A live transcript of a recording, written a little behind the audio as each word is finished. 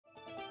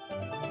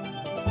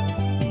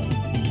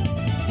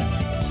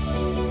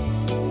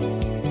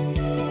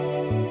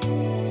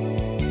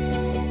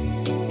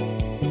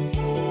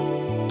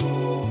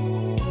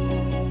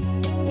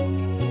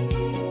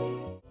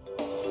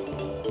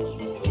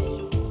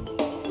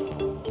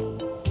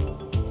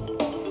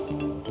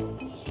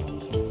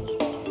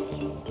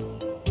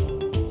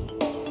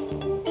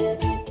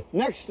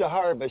next to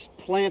harvest,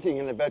 planting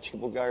in a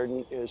vegetable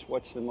garden is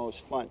what's the most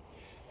fun.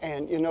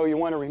 And you know, you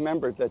want to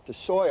remember that the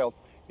soil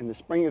in the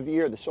spring of the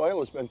year, the soil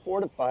has been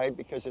fortified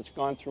because it's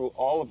gone through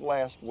all of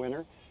last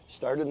winter,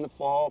 started in the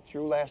fall,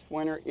 through last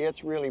winter.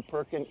 It's really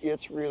perking,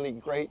 it's really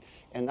great.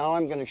 And now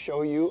I'm going to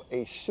show you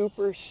a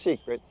super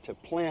secret to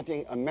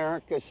planting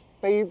America's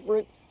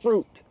favorite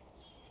fruit.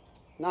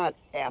 Not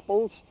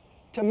apples,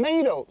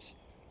 tomatoes.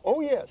 Oh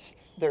yes,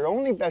 they're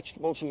only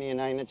vegetables in the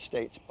United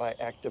States by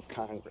act of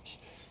Congress.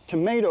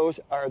 Tomatoes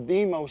are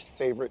the most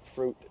favorite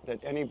fruit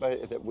that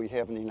we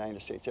have in the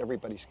United States.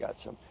 Everybody's got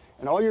some.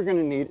 And all you're going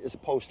to need is a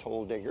post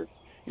hole digger.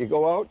 You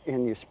go out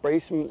and you spray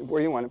some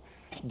where you want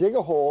them. Dig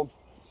a hole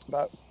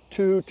about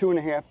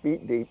 2.5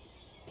 feet deep.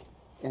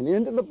 And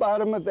into the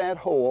bottom of that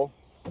hole,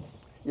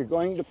 you're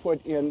going to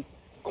put in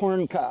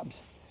corn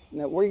cobs.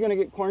 Now, where are you going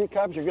to get corn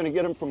cobs? You're going to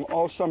get them from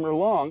all summer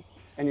long.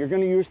 And you're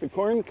going to use the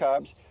corn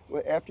cobs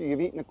after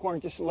you've eaten the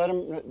corn, just let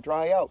them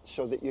dry out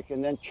so that you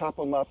can then chop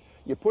them up.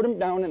 You put them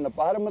down in the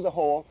bottom of the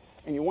hole,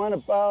 and you want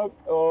about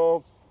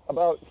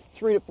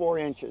 3 to 4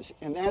 inches,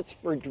 and that's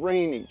for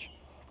drainage,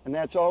 and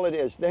that's all it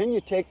is. Then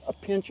you take a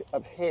pinch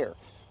of hair.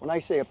 When I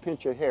say a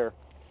pinch of hair,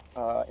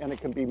 and it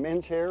can be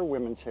men's hair,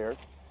 women's hair,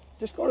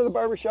 just go to the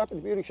barber shop or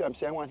the beauty shop and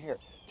say, I want hair.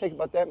 Take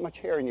about that much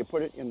hair and you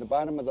put it in the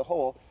bottom of the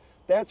hole.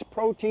 That's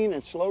protein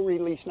and slow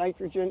release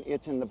nitrogen.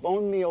 It's in the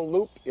bone meal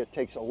loop. It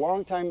takes a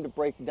long time to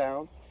break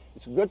down.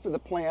 It's good for the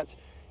plants.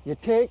 You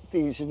take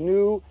these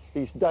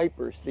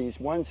diapers, these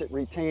ones that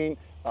retain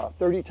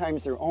 30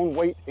 times their own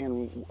weight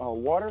in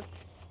water,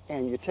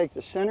 and you take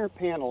the center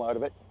panel out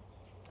of it.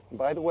 And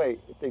by the way,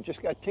 if they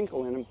just got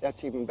tinkle in them,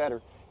 that's even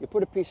better. You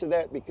put a piece of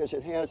that because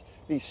it has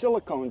these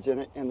silicones in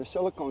it, and the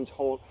silicones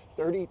hold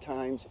 30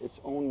 times its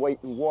own weight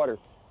in water.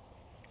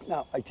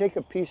 Now, I take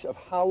a piece of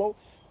hollow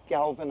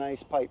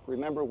galvanized pipe.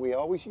 Remember, we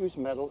always use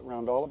metal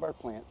around all of our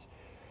plants.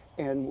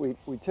 And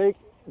we take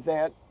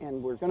that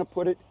and we're going to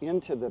put it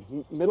into the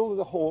middle of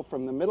the hole,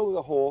 from the middle of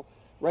the hole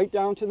right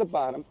down to the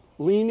bottom,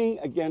 leaning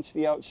against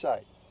the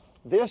outside.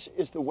 This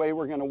is the way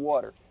we're going to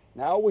water.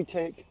 Now we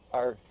take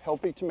our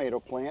healthy tomato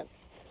plant.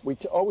 We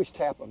always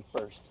tap them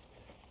first.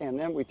 And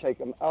then we take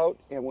them out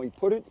and we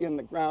put it in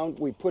the ground.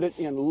 We put it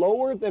in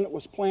lower than it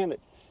was planted,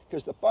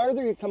 because the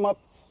farther you come up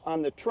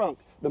on the trunk,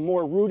 the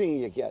more rooting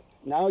you get.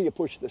 Now you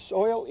push the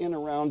soil in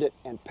around it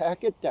and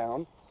pack it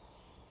down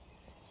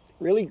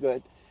really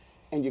good.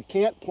 And you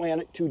can't plant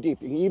it too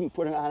deep. You can even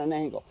put it on an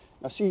angle.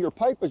 Now see, your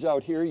pipe is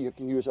out here. You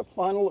can use a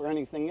funnel or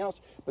anything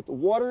else, but the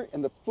water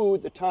and the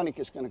food, the tonic,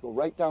 is going to go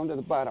right down to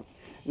the bottom.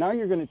 Now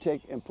you're going to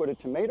take and put a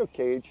tomato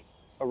cage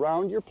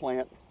around your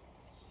plant,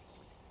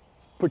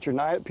 put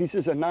your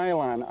pieces of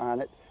nylon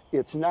on it.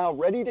 It's now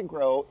ready to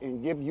grow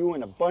and give you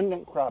an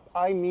abundant crop.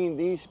 I mean,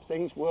 these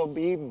things will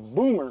be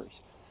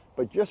boomers.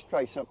 But just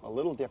try something a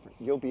little different.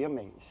 You'll be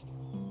amazed.